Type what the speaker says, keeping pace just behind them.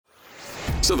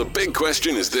So the big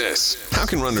question is this: how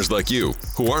can runners like you,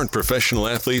 who aren't professional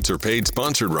athletes or paid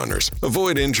sponsored runners,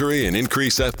 avoid injury and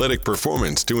increase athletic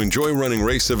performance to enjoy running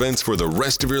race events for the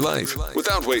rest of your life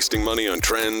without wasting money on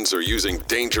trends or using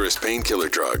dangerous painkiller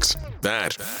drugs?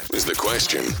 That is the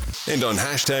question. And on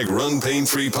hashtag Run Pain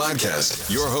Free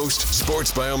Podcast, your host,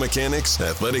 sports biomechanics,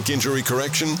 athletic injury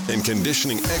correction, and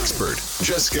conditioning expert,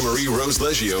 Jessica Marie Rose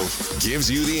Leggio,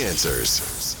 gives you the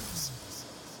answers.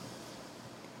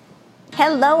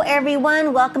 Hello,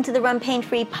 everyone. Welcome to the Run Pain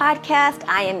Free Podcast.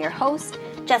 I am your host,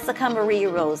 Jessica Marie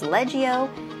Rose Leggio,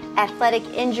 athletic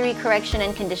injury correction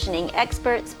and conditioning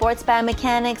expert, sports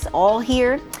biomechanics, all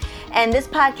here. And this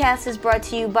podcast is brought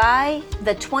to you by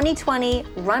the 2020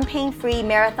 Run Pain Free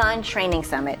Marathon Training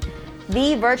Summit,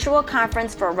 the virtual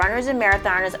conference for runners and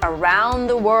marathoners around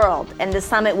the world. And the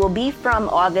summit will be from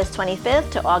August 25th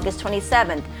to August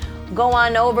 27th. Go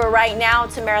on over right now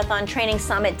to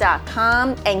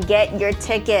marathontrainingsummit.com and get your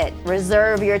ticket.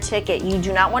 Reserve your ticket. You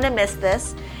do not want to miss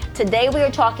this. Today we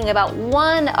are talking about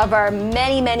one of our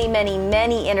many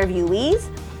interviewees,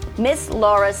 Miss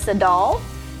Laura Siddall.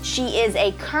 She is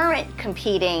a current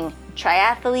competing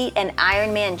triathlete and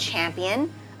Ironman champion.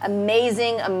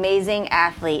 Amazing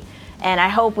athlete. And I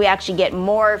hope we actually get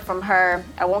more from her.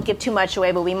 I won't give too much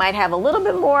away, but we might have a little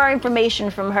bit more information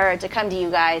from her to come to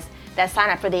you guys that sign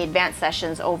up for the advanced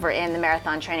sessions over in the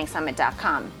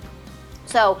marathontrainingsummit.com.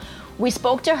 So we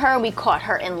spoke to her, we caught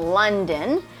her in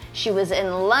London. She was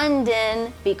in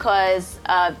London because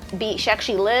she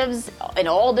actually lives in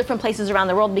all different places around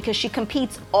the world because she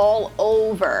competes all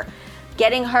over.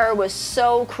 Getting her was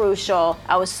so crucial.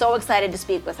 I was so excited to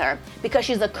speak with her because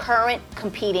she's a current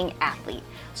competing athlete.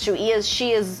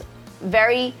 She is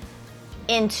very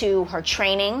into her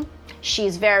training.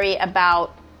 She's very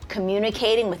about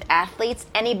communicating with athletes.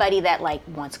 Anybody that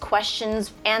wants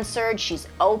questions answered, she's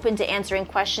open to answering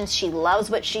questions. She loves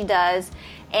what she does,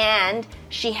 and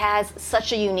she has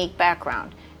such a unique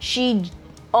background. She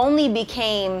only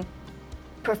became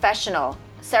professional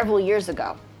several years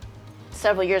ago,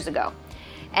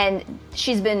 and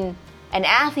she's been an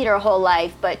athlete her whole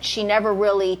life, but she never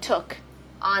really took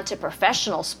on to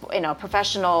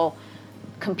professional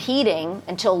competing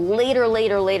until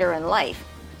later in life.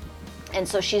 And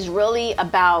so she's really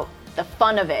about the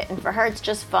fun of it. And for her, it's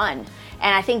just fun.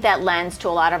 And I think that lends to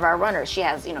a lot of our runners. She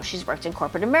has, she's worked in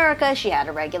corporate America. She had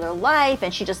a regular life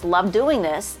and she just loved doing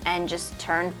this and just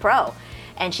turned pro.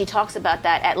 And she talks about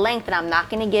that at length, and I'm not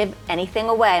going to give anything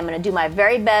away. I'm going to do my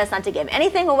very best not to give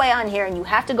anything away on here, and you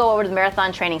have to go over to the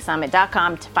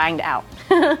marathontrainingsummit.com to find out.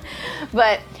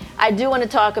 But I do want to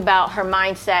talk about her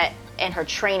mindset and her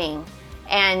training.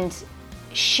 And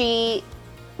she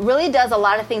really does a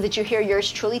lot of things that you hear yours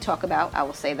truly talk about. I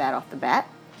will say that off the bat.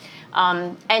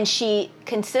 And she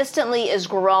consistently is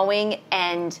growing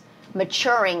and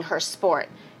maturing her sport.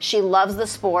 She loves the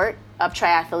sport of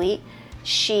triathlete.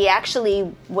 She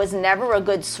actually was never a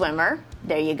good swimmer.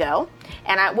 There you go.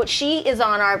 And what she is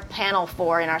on our panel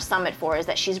for and our summit for is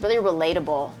that she's really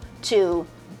relatable to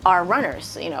our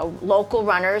runners, local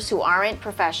runners who aren't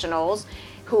professionals,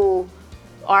 who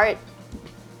are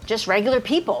just regular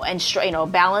people and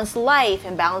balance life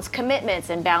and balance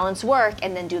commitments and balance work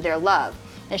and then do their love.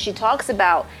 And she talks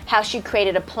about how she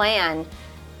created a plan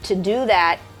to do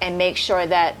that and make sure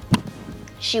that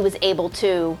she was able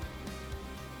to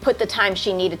put the time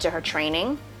she needed to her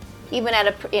training, even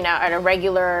at a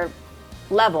regular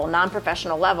level,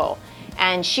 non-professional level.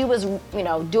 And she was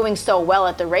doing so well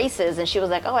at the races, and she was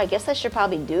like, oh, I guess I should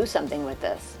probably do something with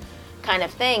this kind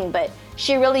of thing. But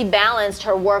she really balanced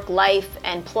her work, life,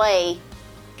 and play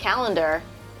calendar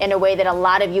in a way that a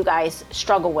lot of you guys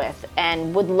struggle with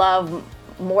and would love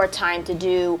more time to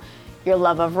do your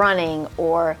love of running,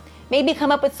 or maybe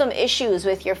come up with some issues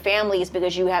with your families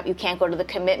because you can't go to the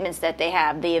commitments that they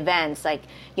have, the events,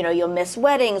 you'll miss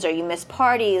weddings or you miss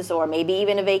parties, or maybe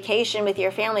even a vacation with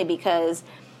your family because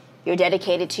you're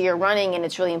dedicated to your running and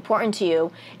it's really important to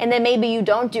you. And then maybe you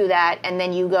don't do that, and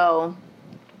then you go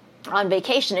on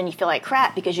vacation and you feel like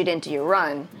crap because you didn't do your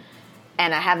run.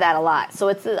 And I have that a lot. So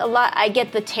it's a lot. I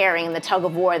get the tearing and the tug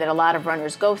of war that a lot of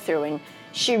runners go through, and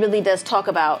she really does talk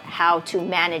about how to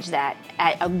manage that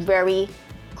at a very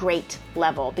great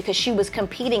level, because she was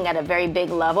competing at a very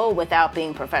big level without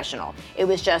being professional. It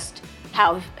was just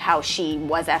how she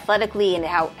was athletically and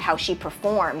how she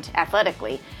performed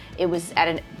athletically. It was at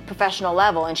a professional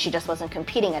level, and she just wasn't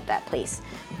competing at that place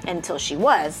until she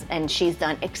was, and she's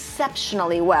done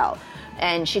exceptionally well.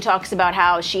 And she talks about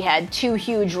how she had 2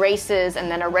 huge races and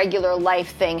then a regular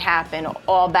life thing happen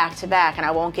all back to back. And I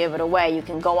won't give it away. You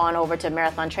can go on over to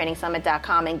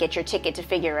marathontrainingsummit.com and get your ticket to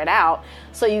figure it out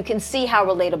so you can see how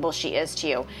relatable she is to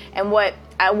you. And what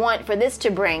I want for this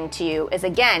to bring to you is,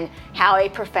 again, how a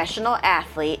professional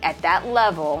athlete at that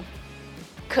level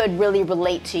could really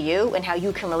relate to you and how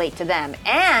you can relate to them.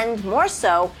 And more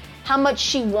so, how much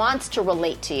she wants to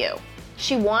relate to you.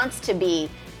 She wants to be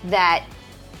that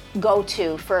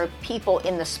go-to for people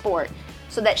in the sport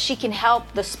so that she can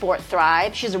help the sport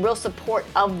thrive. She's a real support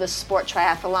of the sport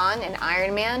triathlon and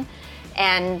Ironman.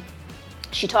 And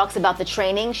she talks about the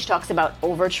training. She talks about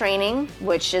overtraining,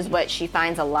 which is what she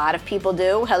finds a lot of people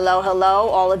do. Hello, hello,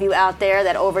 all of you out there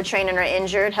that overtrain and are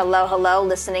injured. Hello, hello,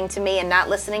 listening to me and not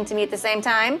listening to me at the same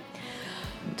time.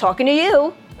 Talking to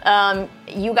you.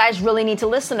 You guys really need to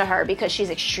listen to her because she's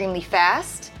extremely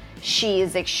fast. She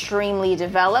is extremely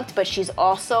developed, but she's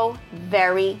also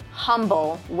very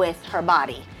humble with her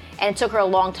body. And it took her a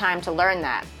long time to learn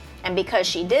that. And because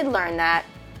she did learn that,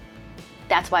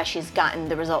 that's why she's gotten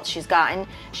the results she's gotten.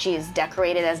 She's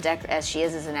decorated as she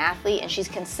is as an athlete, and she's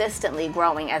consistently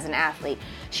growing as an athlete.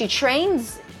 She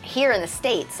trains here in the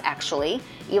States, actually,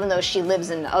 even though she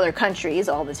lives in other countries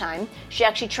all the time. She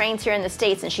actually trains here in the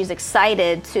States, and she's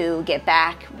excited to get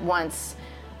back once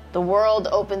the world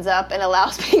opens up and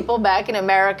allows people back in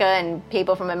America and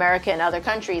people from America and other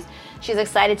countries. She's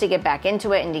excited to get back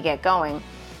into it and to get going.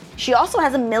 She also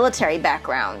has a military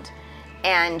background,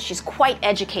 and she's quite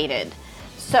educated.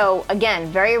 So again,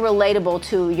 very relatable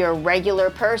to your regular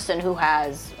person who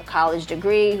has a college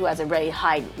degree, who has a very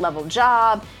high level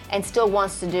job, and still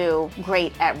wants to do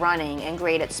great at running and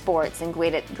great at sports and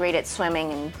great at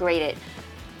swimming and great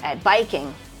at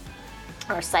biking,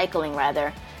 or cycling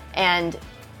rather. And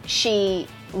she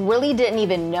really didn't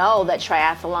even know that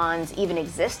triathlons even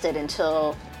existed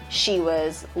until she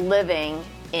was living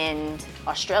in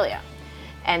Australia.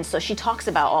 And so she talks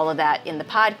about all of that in the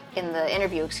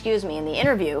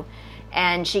interview,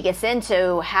 and she gets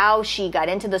into how she got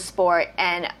into the sport.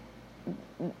 And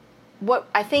what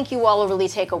I think you all will really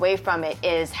take away from it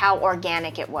is how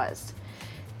organic it was.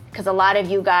 Because a lot of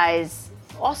you guys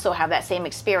also have that same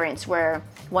experience where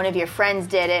one of your friends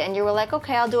did it and you were like,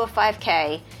 okay, I'll do a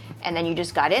 5K. And then you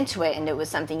just got into it and it was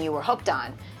something you were hooked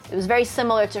on. It was very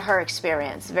similar to her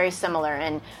experience, very similar.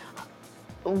 And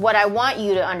what I want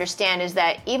you to understand is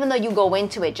that even though you go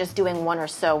into it just doing 1 or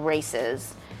so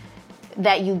races,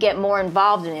 that you get more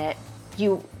involved in it,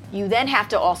 you then have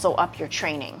to also up your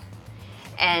training.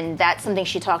 And that's something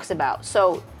she talks about.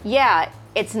 So yeah,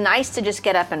 it's nice to just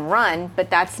get up and run, but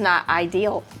that's not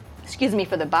ideal,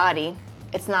 for the body.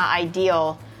 It's not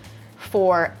ideal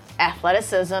for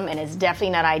athleticism, and it's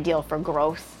definitely not ideal for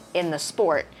growth in the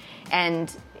sport.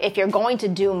 And if you're going to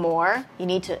do more, you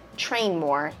need to train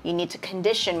more, you need to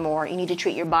condition more, you need to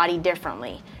treat your body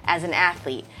differently as an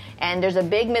athlete. And there's a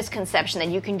big misconception that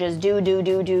you can just do,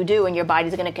 and your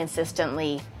body's going to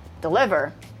consistently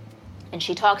deliver. And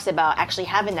she talks about actually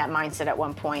having that mindset at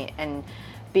one point and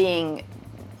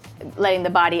letting the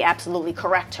body absolutely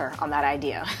correct her on that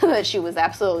idea, that she was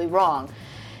absolutely wrong.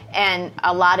 And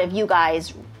a lot of you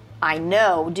guys, I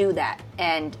know, do that.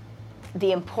 And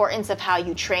the importance of how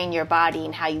you train your body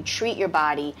and how you treat your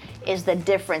body is the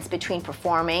difference between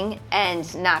performing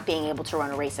and not being able to run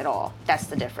a race at all. That's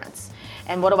the difference.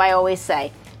 And what do I always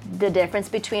say? The difference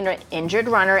between an injured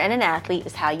runner and an athlete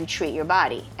is how you treat your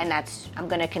body. And I'm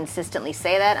going to consistently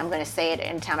say that. I'm going to say it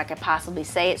anytime I could possibly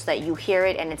say it so that you hear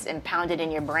it and it's impounded in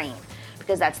your brain,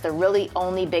 because that's the really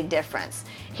only big difference.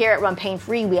 Here at Run Pain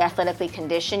Free, we athletically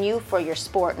condition you for your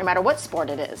sport, no matter what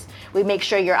sport it is. We make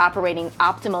sure you're operating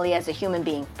optimally as a human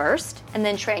being first, and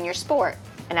then train your sport.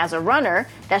 And as a runner,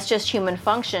 that's just human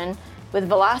function with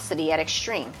velocity at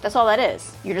extreme. That's all that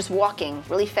is. You're just walking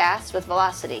really fast with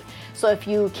velocity. So if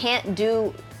you can't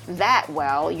do that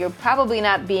well, you're probably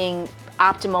not being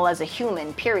optimal as a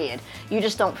human, period. You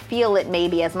just don't feel it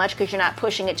maybe as much because you're not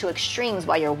pushing it to extremes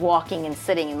while you're walking and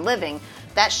sitting and living.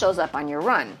 That shows up on your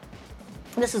run.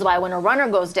 This is why when a runner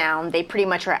goes down, they pretty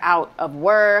much are out of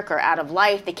work or out of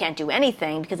life. They can't do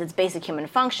anything because it's basic human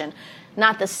function.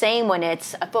 Not the same when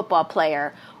it's a football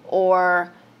player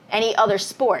or any other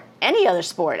sport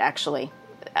actually,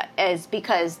 is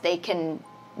because they can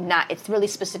not, it's really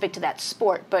specific to that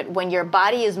sport. But when your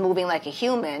body is moving like a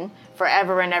human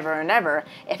forever and ever and ever,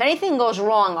 if anything goes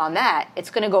wrong on that, it's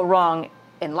going to go wrong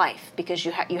in life because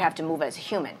you have to move as a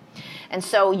human. And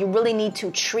so you really need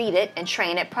to treat it and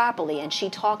train it properly. And she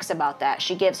talks about that.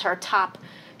 She gives her top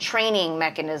training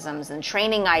mechanisms and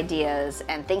training ideas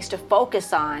and things to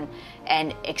focus on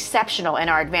and exceptional in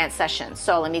our advanced sessions.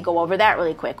 So let me go over that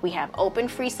really quick. We have open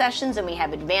free sessions and we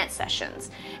have advanced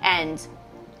sessions. And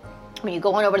when you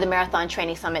go on over to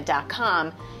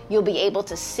marathontrainingsummit.com, you'll be able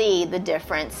to see the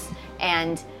difference.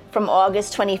 And from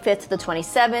August 25th to the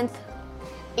 27th,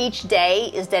 each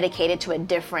day is dedicated to a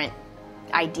different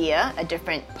idea, a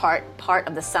different part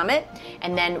of the summit.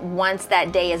 And then once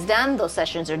that day is done, those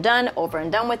sessions are done, over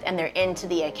and done with, and they're into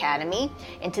the academy,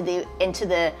 into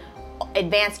the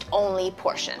advanced only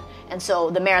portion. And so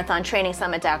the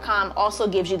marathontrainingsummit.com also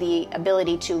gives you the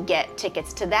ability to get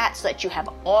tickets to that so that you have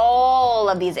all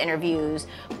of these interviews,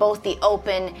 both the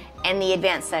open and the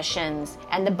advanced sessions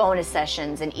and the bonus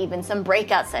sessions and even some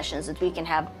breakout sessions that we can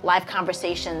have live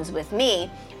conversations with me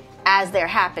as they're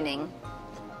happening.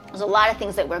 There's a lot of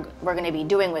things that we're going to be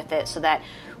doing with it so that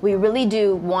we really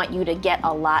do want you to get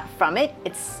a lot from it.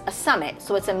 It's a summit,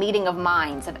 so it's a meeting of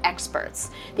minds, of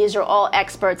experts. These are all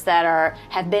experts that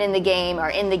have been in the game,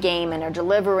 are in the game, and are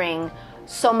delivering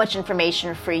so much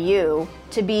information for you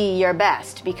to be your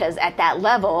best, because at that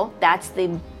level, that's the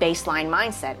baseline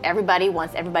mindset. Everybody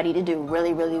wants everybody to do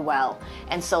really, really well.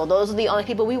 And so those are the only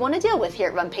people we want to deal with here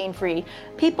at Run Pain Free,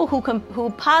 people who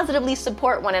positively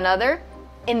support one another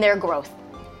in their growth.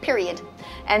 Period.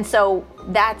 And so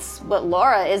that's what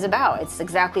Laura is about. It's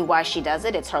exactly why she does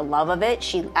it. It's her love of it.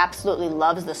 She absolutely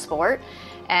loves the sport.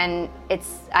 And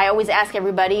I always ask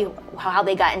everybody how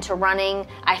they got into running.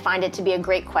 I find it to be a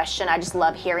great question. I just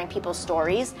love hearing people's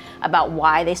stories about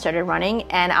why they started running.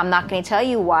 And I'm not going to tell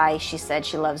you why she said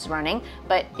she loves running,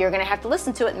 but you're going to have to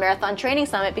listen to it in Marathon Training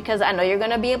Summit, because I know you're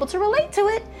going to be able to relate to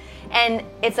it. And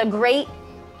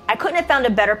I couldn't have found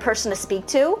a better person to speak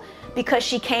to, because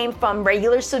she came from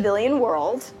regular civilian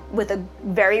world with a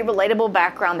very relatable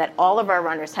background that all of our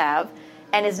runners have,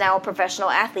 and is now a professional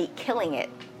athlete killing it.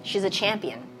 She's a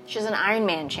champion. She's an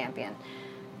Ironman champion.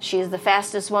 She's the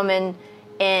fastest woman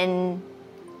in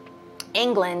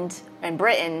England and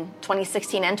Britain,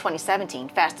 2016 and 2017,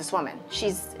 fastest woman.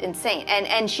 She's insane.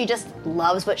 And she just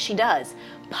loves what she does.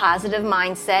 Positive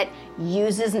mindset,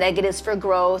 uses negatives for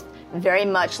growth, very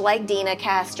much like Dina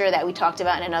Castor that we talked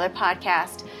about in another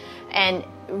podcast. And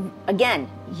again,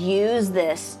 use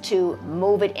this to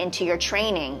move it into your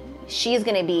training. She's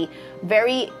going to be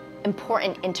very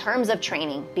important in terms of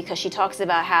training, because she talks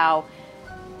about how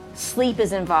sleep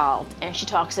is involved, and she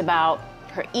talks about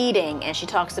her eating, and she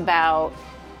talks about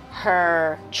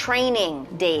her training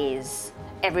days.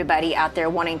 Everybody out there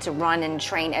wanting to run and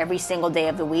train every single day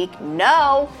of the week.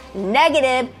 No,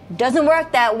 negative, doesn't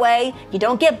work that way. You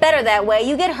don't get better that way.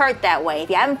 You get hurt that way. If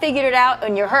you haven't figured it out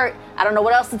and you're hurt, I don't know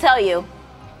what else to tell you.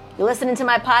 You're listening to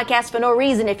my podcast for no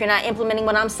reason if you're not implementing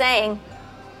what I'm saying.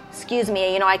 Excuse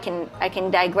me, I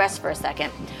can digress for a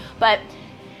second. But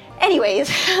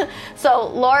anyways, so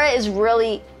Laura is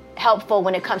really helpful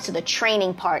when it comes to the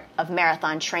training part of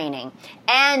marathon training.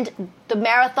 And the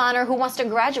marathoner who wants to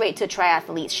graduate to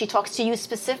triathletes, she talks to you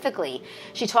specifically.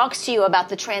 She talks to you about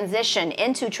the transition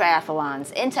into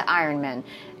triathlons, into Ironman,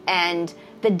 and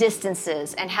the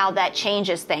distances and how that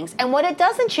changes things and what it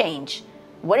doesn't change.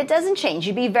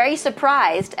 You'd be very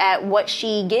surprised at what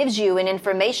she gives you in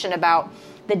information about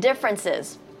the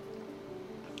differences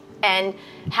and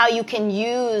how you can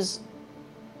use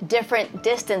different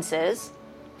distances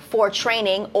for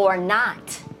training or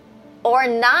not.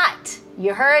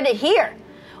 You heard it here.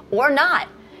 Or not.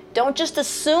 Don't just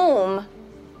assume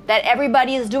that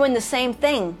everybody is doing the same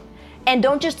thing. And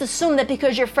don't just assume that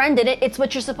because your friend did it, it's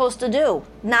what you're supposed to do.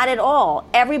 Not at all.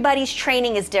 Everybody's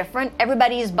training is different.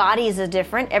 Everybody's bodies is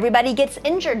different. Everybody gets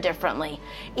injured differently.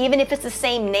 Even if it's the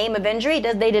same name of injury,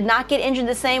 they did not get injured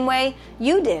the same way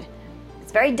you did.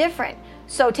 It's very different.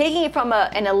 So taking it from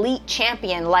an elite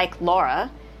champion like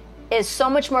Laura is so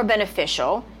much more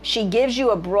beneficial. She gives you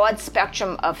a broad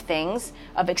spectrum of things,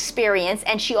 of experience,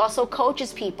 and she also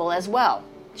coaches people as well.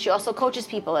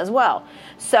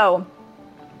 So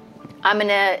I'm going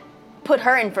to put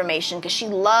her information, because she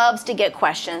loves to get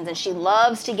questions and she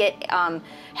loves to get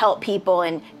help people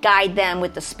and guide them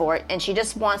with the sport. And she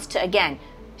just wants to, again,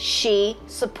 she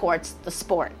supports the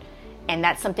sport. And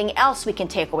that's something else we can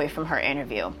take away from her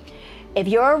interview. If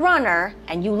you're a runner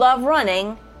and you love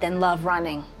running, then love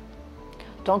running.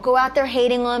 Don't go out there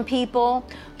hating on people.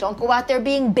 Don't go out there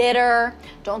being bitter.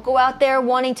 Don't go out there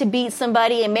wanting to beat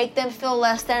somebody and make them feel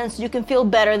less than so you can feel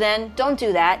better than. Don't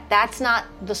do that. That's not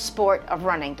the sport of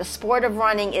running. The sport of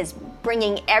running is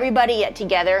bringing everybody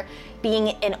together, being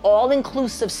an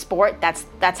all-inclusive sport.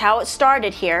 That's how it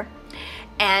started here.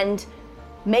 And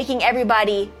making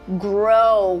everybody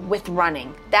grow with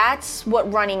running. That's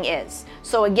what running is.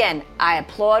 So again, I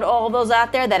applaud all those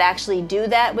out there that actually do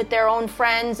that with their own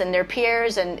friends and their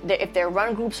peers, and if their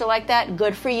run groups are like that,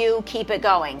 good for you, keep it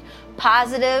going.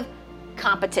 Positive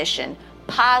competition,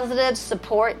 positive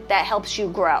support that helps you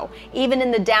grow, even in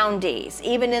the down days,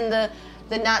 even in the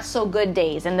not so good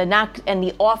days and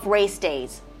the off race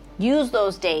days. Use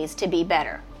those days to be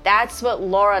better. That's what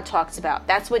Laura talks about.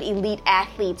 That's what elite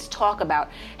athletes talk about,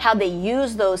 how they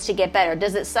use those to get better.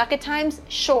 Does it suck at times?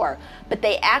 Sure. But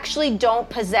they actually don't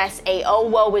possess a, oh,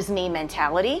 woe is me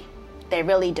mentality. They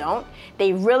really don't.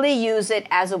 They really use it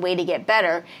as a way to get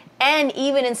better. And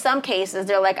even in some cases,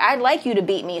 they're like, I'd like you to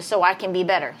beat me so I can be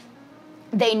better.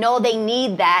 They know they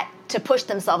need that to push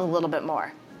themselves a little bit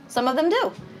more. Some of them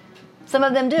do. Some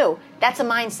of them do. That's a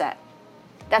mindset.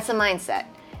 That's a mindset.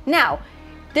 Now,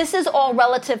 this is all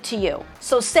relative to you.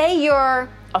 So say you're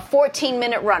a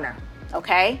 14-minute runner,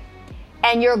 okay?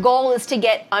 And your goal is to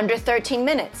get under 13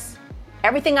 minutes.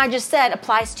 Everything I just said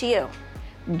applies to you.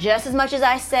 Just as much as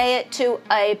I say it to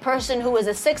a person who is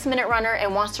a 6-minute runner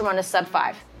and wants to run a sub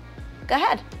 5. Go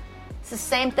ahead. It's the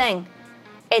same thing.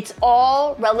 It's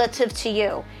all relative to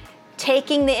you.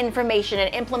 Taking the information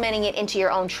and implementing it into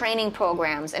your own training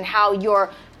programs and how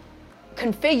you're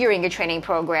configuring your training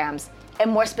programs,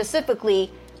 and more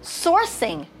specifically,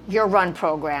 sourcing your run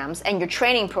programs and your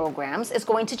training programs is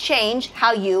going to change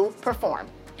how you perform.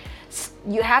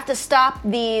 You have to stop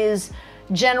these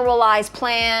generalized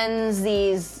plans,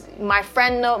 these my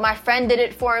friend did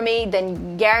it for me,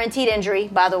 then guaranteed injury,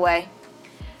 by the way.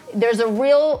 There's a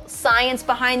real science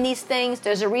behind these things.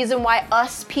 There's a reason why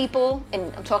us people,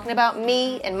 and I'm talking about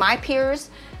me and my peers,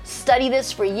 study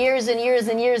this for years and years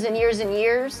and years and years and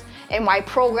years. And why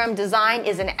program design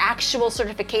is an actual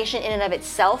certification in and of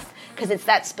itself, because it's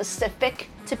that specific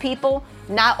to people.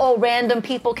 Not all random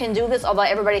people can do this, although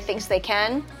everybody thinks they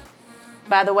can.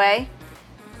 By the way,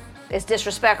 it's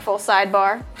disrespectful,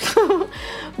 sidebar.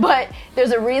 But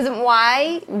there's a reason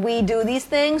why we do these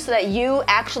things, so that you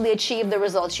actually achieve the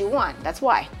results you want. That's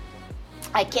why.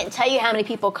 I can't tell you how many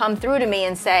people come through to me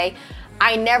and say,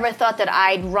 I never thought that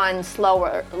I'd run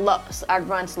slower.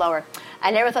 I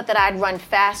never thought that I'd run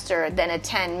faster than a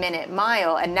 10-minute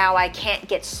mile, and now I can't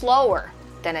get slower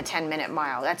than a 10-minute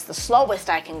mile. That's the slowest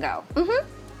I can go.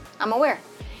 I'm aware.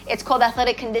 It's called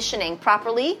athletic conditioning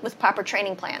properly with proper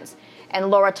training plans.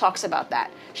 And Laura talks about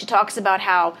that. She talks about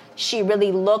how she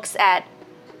really looks at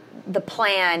the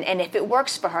plan, and if it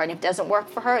works for her, and if it doesn't work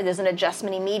for her, there's an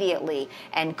adjustment immediately,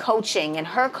 and coaching and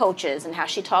her coaches and how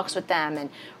she talks with them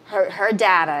and her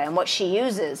data and what she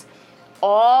uses.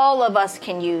 All of us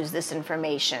can use this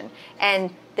information,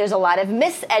 and there's a lot of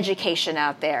miseducation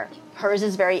out there. Hers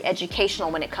is very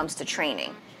educational when it comes to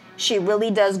training. She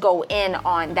really does go in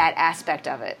on that aspect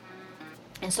of it.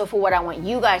 And so for what I want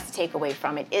you guys to take away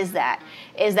from it is that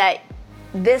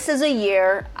this is a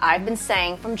year, I've been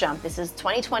saying from jump,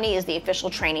 2020 is the official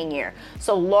training year.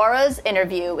 So Laura's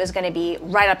interview is going to be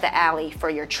right up the alley for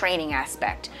your training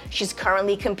aspect. She's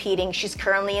currently competing. She's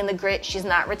currently in the grit. She's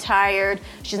not retired.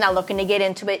 She's not looking to get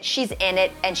into it. She's in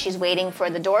it, and she's waiting for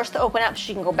the doors to open up so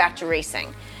she can go back to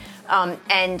racing.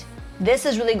 And this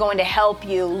is really going to help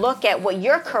you look at what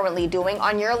you're currently doing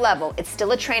on your level. It's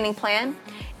still a training plan.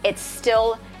 It's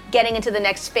still getting into the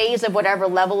next phase of whatever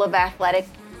level of athletic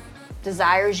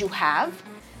desires you have.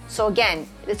 So again,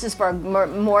 this is for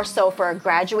more so for a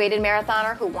graduated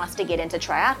marathoner who wants to get into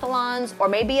triathlons, or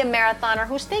maybe a marathoner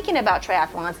who's thinking about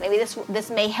triathlons. Maybe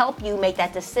this may help you make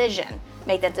that decision.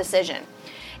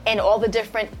 And all the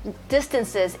different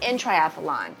distances in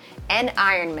triathlon and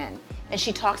Ironman. And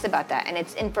she talks about that. And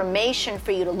it's information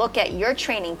for you to look at your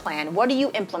training plan. What are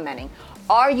you implementing?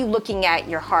 Are you looking at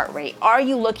your heart rate? Are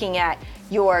you looking at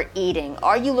your eating?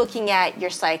 Are you looking at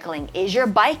your cycling? Is your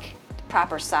bike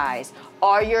proper size?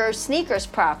 Are your sneakers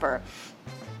proper?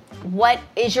 What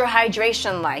is your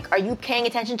hydration like? Are you paying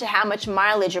attention to how much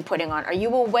mileage you're putting on? Are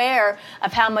you aware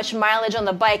of how much mileage on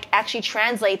the bike actually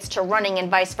translates to running and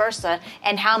vice versa,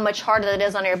 and how much harder it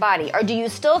is on your body? Or do you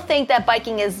still think that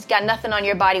biking has got nothing on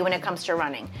your body when it comes to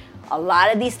running? A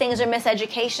lot of these things are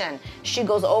miseducation. She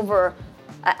goes over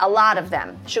a lot of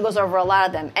them.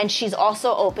 And she's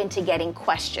also open to getting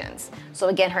questions. So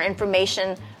again, her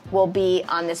information will be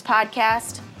on this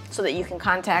podcast so that you can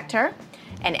contact her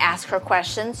and ask her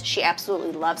questions. She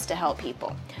absolutely loves to help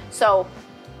people. So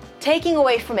taking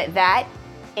away from it that,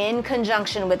 in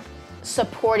conjunction with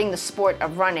supporting the sport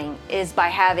of running is by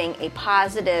having a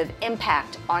positive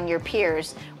impact on your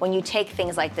peers when you take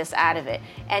things like this out of it.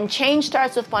 And change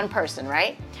starts with one person,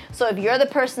 right? So if you're the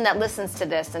person that listens to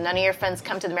this and none of your friends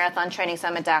come to the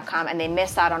marathontrainingsummit.com and they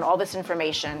miss out on all this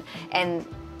information and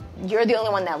you're the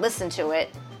only one that listened to it,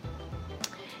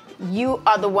 you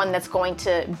are the one that's going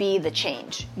to be the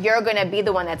change. You're going to be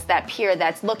the one that's that peer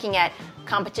that's looking at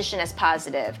competition as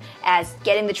positive, as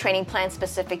getting the training plan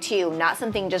specific to you, not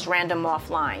something just random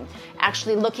offline.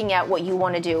 Actually looking at what you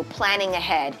want to do, planning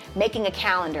ahead, making a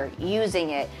calendar, using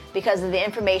it because of the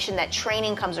information that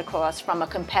training comes across from a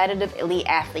competitive elite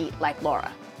athlete like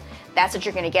Laura. That's what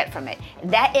you're going to get from it.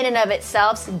 That in and of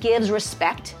itself gives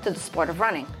respect to the sport of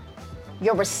running.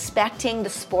 You're respecting the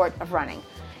sport of running.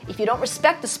 If you don't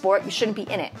respect the sport, you shouldn't be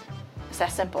in it. It's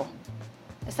that simple.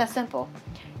 It's that simple.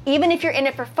 Even if you're in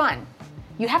it for fun,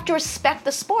 you have to respect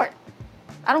the sport.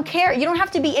 I don't care. You don't have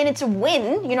to be in it to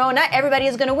win. You know, not everybody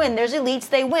is going to win. There's elites,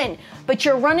 they win. But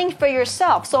you're running for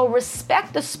yourself. So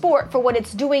respect the sport for what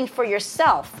it's doing for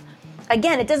yourself.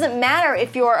 Again, it doesn't matter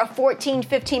if you're a 14,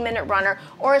 15-minute runner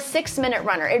or a 6-minute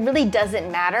runner. It really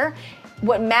doesn't matter.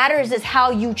 What matters is how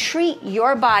you treat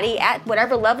your body at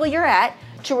whatever level you're at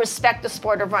to respect the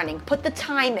sport of running. Put the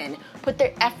time in, put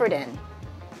the effort in,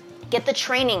 get the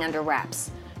training under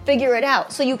wraps, figure it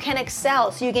out so you can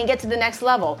excel, so you can get to the next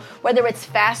level, whether it's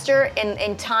faster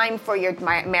in time for your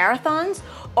marathons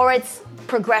or it's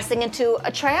progressing into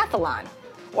a triathlon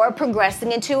or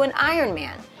progressing into an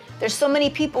Ironman. There's so many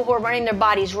people who are running their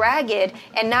bodies ragged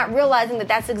and not realizing that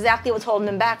that's exactly what's holding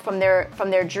them back from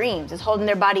their dreams. It's holding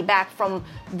their body back from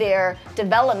their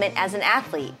development as an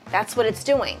athlete. That's what it's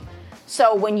doing.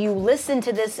 So when you listen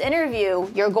to this interview,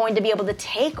 you're going to be able to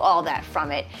take all that from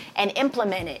it and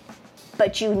implement it.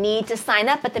 But you need to sign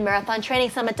up at the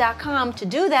marathontrainingsummit.com to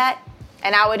do that.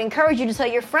 And I would encourage you to tell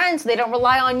your friends so they don't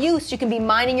rely on you, so you can be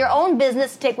minding your own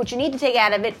business, take what you need to take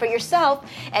out of it for yourself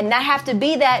and not have to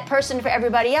be that person for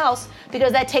everybody else,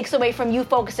 because that takes away from you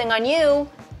focusing on you.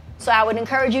 So I would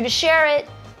encourage you to share it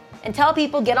and tell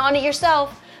people, get on it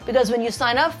yourself, because when you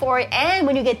sign up for it and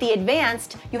when you get the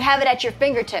advanced, you have it at your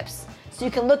fingertips. So you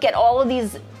can look at all of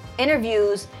these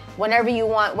interviews whenever you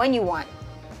want, when you want.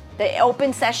 The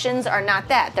open sessions are not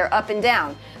that. They're up and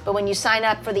down. But when you sign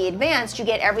up for the advanced, you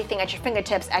get everything at your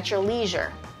fingertips at your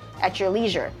leisure.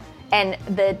 And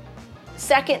the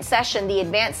second session, the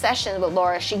advanced session with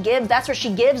Laura, that's where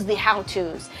she gives the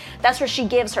how-tos. That's where she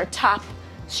gives her top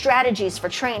strategies for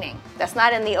training. That's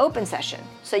not in the open session.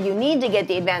 So you need to get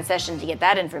the advanced session to get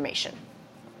that information.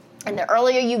 And the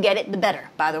earlier you get it, the better,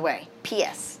 by the way.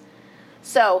 P.S.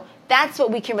 So that's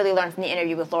what we can really learn from the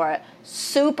interview with Laura.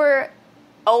 Super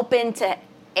open to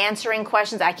answering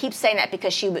questions. I keep saying that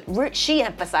because she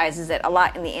emphasizes it a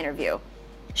lot in the interview.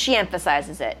 She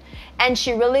emphasizes it. And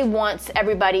she really wants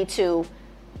everybody to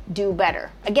do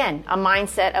better. Again, a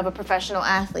mindset of a professional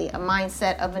athlete, a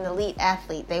mindset of an elite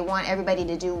athlete. They want everybody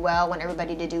to do well, want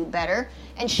everybody to do better.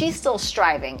 And she's still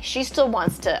striving. She still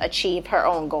wants to achieve her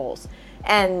own goals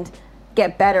and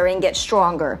get better and get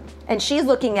stronger. And she's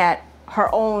looking at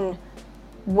her own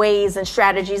ways and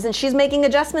strategies, and she's making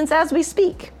adjustments as we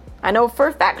speak. I know for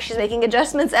a fact she's making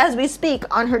adjustments as we speak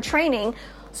on her training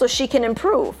so she can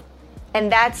improve.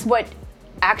 And that's what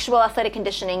actual athletic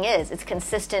conditioning is. It's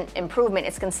consistent improvement.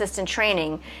 It's consistent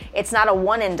training. It's not a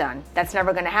one and done. That's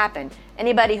never going to happen.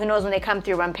 Anybody who knows when they come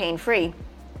through Run Pain Free,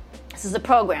 this is a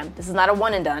program. This is not a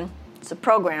one and done. It's a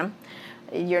program.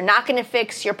 You're not going to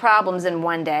fix your problems in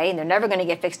one day, and they're never going to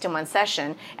get fixed in one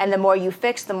session. And the more you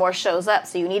fix, the more shows up.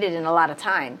 So you need it in a lot of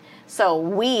time. So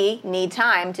we need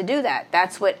time to do that.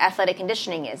 That's what athletic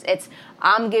conditioning is. It's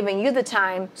I'm giving you the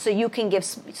time so you can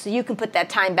put that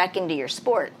time back into your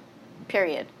sport.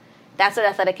 Period. That's what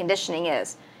athletic conditioning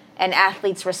is. And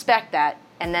athletes respect that,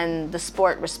 and then the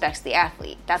sport respects the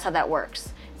athlete. That's how that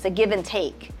works. It's a give and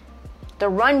take. The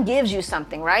run gives you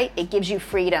something, right? It gives you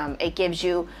freedom. It gives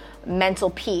you mental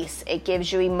peace. It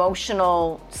gives you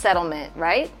emotional settlement,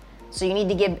 right? So you need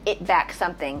to give it back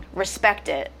something. Respect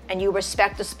it. And you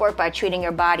respect the sport by treating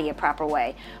your body a proper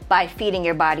way, by feeding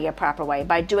your body a proper way,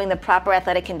 by doing the proper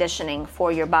athletic conditioning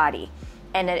for your body.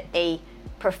 And a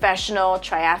professional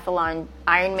triathlon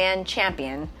Ironman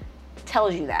champion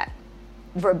tells you that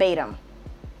verbatim.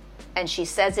 And she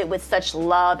says it with such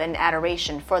love and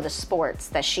adoration for the sports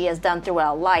that she has done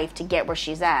throughout life to get where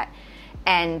she's at.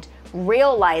 And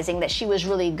realizing that she was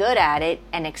really good at it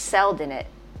and excelled in it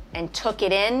and took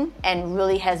it in and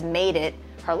really has made it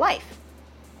her life.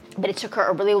 But it took her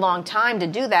a really long time to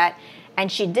do that.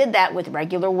 And she did that with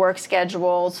regular work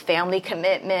schedules, family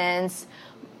commitments,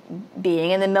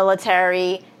 being in the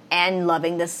military, and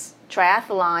loving this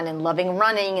triathlon and loving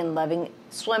running and loving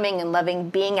swimming and loving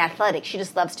being athletic. She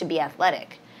just loves to be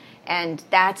athletic. And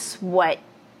that's what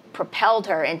propelled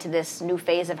her into this new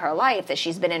phase of her life that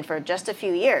she's been in for just a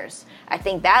few years. I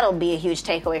think that'll be a huge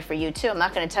takeaway for you too. I'm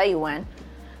not going to tell you when,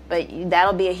 but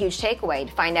that'll be a huge takeaway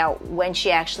to find out when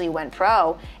she actually went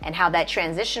pro and how that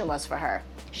transition was for her.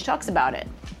 She talks about it.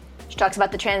 She talks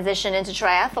about the transition into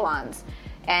triathlons.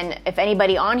 And if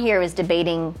anybody on here is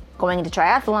debating going into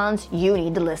triathlons, you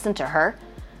need to listen to her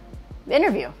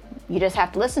interview. You just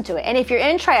have to listen to it. And if you're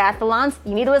in triathlons,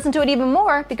 you need to listen to it even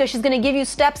more because she's going to give you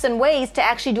steps and ways to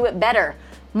actually do it better,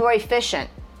 more efficient.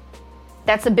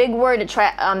 That's a big word that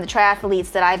the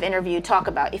triathletes that I've interviewed talk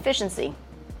about, efficiency.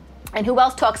 And who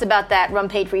else talks about that, Run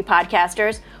Paid Free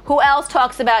podcasters? Who else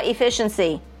talks about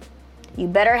efficiency? You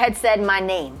better had said my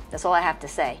name. That's all I have to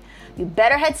say. You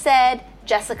better had said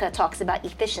Jessica talks about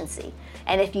efficiency.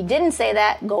 And if you didn't say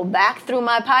that, go back through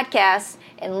my podcasts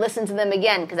and listen to them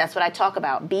again, because that's what I talk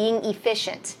about. Being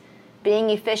efficient.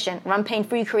 Being efficient. Run Pain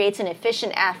Free creates an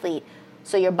efficient athlete.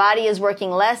 So your body is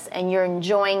working less and you're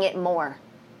enjoying it more.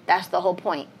 That's the whole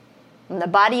point. When the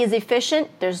body is efficient,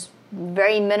 there's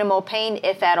very minimal pain,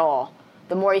 if at all.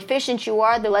 The more efficient you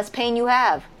are, the less pain you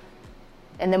have.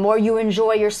 And the more you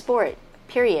enjoy your sport,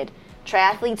 period.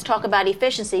 Triathletes talk about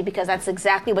efficiency because that's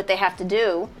exactly what they have to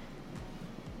do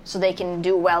so they can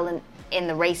do well in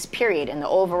the race period, in the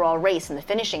overall race, in the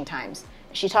finishing times.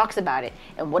 She talks about it.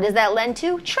 And what does that lend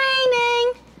to?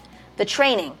 Training. The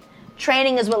training.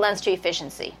 Training is what lends to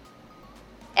efficiency.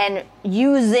 And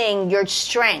using your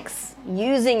strengths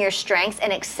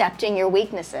and accepting your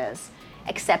weaknesses.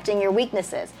 Accepting your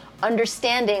weaknesses.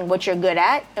 Understanding what you're good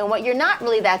at and what you're not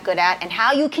really that good at and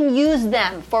how you can use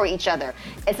them for each other.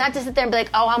 It's not to sit there and be like,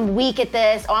 oh, I'm weak at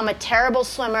this. Oh, I'm a terrible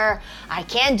swimmer. I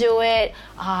can't do it.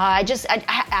 I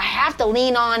have to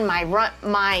lean on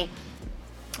I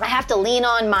have to lean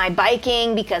on my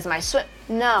biking because my swim.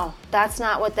 No, that's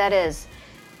not what that is.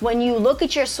 When you look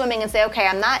at your swimming and say, okay,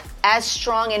 I'm not as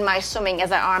strong in my swimming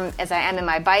as I am in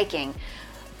my biking,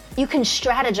 you can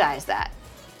strategize that.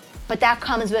 But that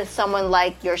comes with someone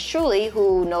like yours truly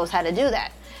who knows how to do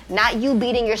that. Not you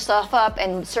beating yourself up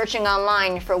and searching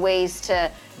online for ways to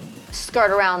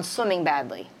skirt around swimming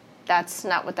badly. That's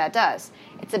not what that does.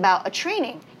 It's about a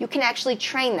training. You can actually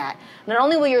train that. Not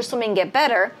only will your swimming get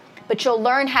better, but you'll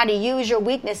learn how to use your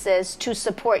weaknesses to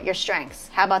support your strengths.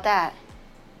 How about that?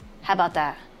 How about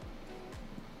that?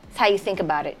 It's how you think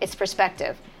about it. It's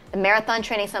perspective. The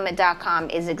MarathonTrainingSummit.com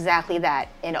is exactly that.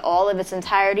 In all of its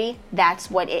entirety, that's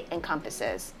what it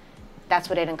encompasses. That's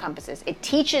what it encompasses. It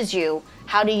teaches you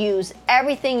how to use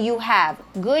everything you have,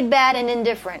 good, bad, and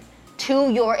indifferent, to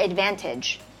your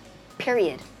advantage.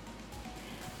 Period.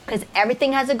 Because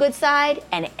everything has a good side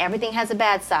and everything has a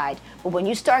bad side. But when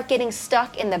you start getting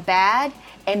stuck in the bad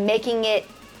and making it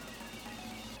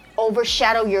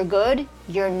overshadow your good,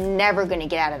 you're never going to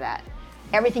get out of that.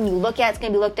 Everything you look at is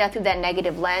going to be looked at through that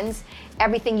negative lens.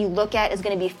 Everything you look at is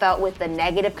going to be felt with the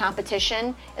negative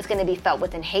competition. It's going to be felt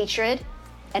with hatred.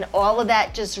 And all of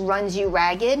that just runs you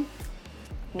ragged,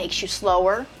 makes you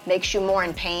slower, makes you more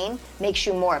in pain, makes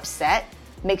you more upset,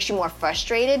 makes you more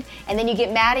frustrated. And then you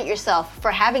get mad at yourself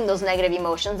for having those negative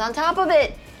emotions on top of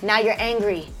it. Now you're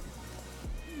angry.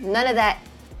 None of that.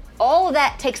 All of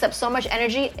that takes up so much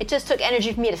energy. It just took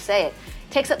energy for me to say it.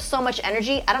 Takes up so much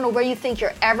energy. I don't know where you think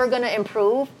you're ever going to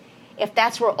improve if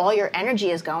that's where all your energy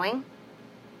is going.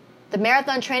 The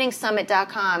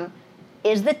MarathonTrainingSummit.com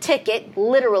is the ticket,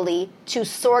 literally, to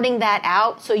sorting that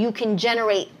out so you can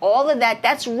generate all of that.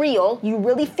 That's real. You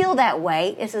really feel that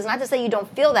way. This is not to say you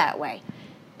don't feel that way.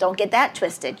 Don't get that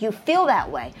twisted. You feel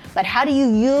that way. But how do you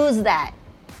use that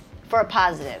for a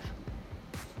positive?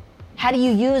 How do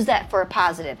you use that for a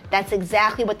positive? That's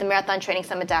exactly what the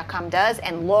MarathonTrainingSummit.com does,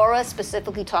 and Laura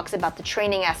specifically talks about the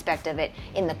training aspect of it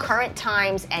in the current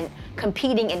times and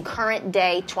competing in current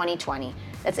day 2020.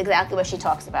 That's exactly what she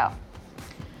talks about.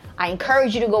 I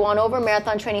encourage you to go on over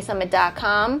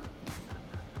MarathonTrainingSummit.com.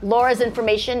 Laura's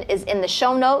information is in the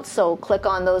show notes, so click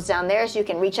on those down there so you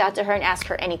can reach out to her and ask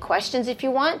her any questions if you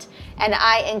want. And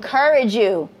I encourage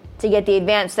you to get the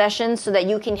advanced sessions so that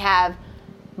you can have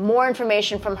more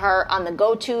information from her on the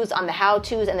go-tos, on the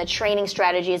how-tos, and the training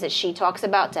strategies that she talks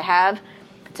about to have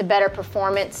to better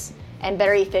performance and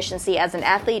better efficiency as an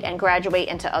athlete and graduate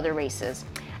into other races.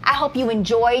 I hope you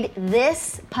enjoyed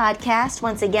this podcast.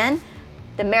 Once again,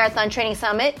 the Marathon Training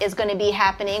Summit is going to be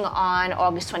happening on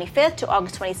August 25th to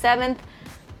August 27th.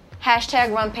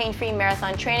 Hashtag Run Pain Free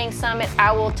Marathon Training Summit.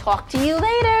 I will talk to you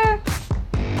later.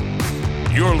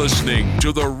 You're listening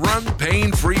to the Run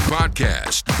Pain Free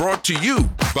podcast, brought to you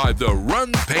by the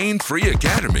Run Pain Free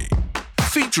Academy.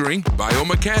 featuring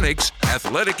biomechanics,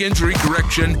 athletic injury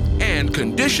correction, and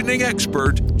conditioning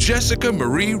expert Jessica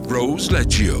Marie Rose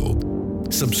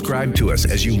Lecchio. Subscribe to us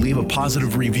as you leave a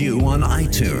positive review on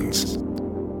iTunes.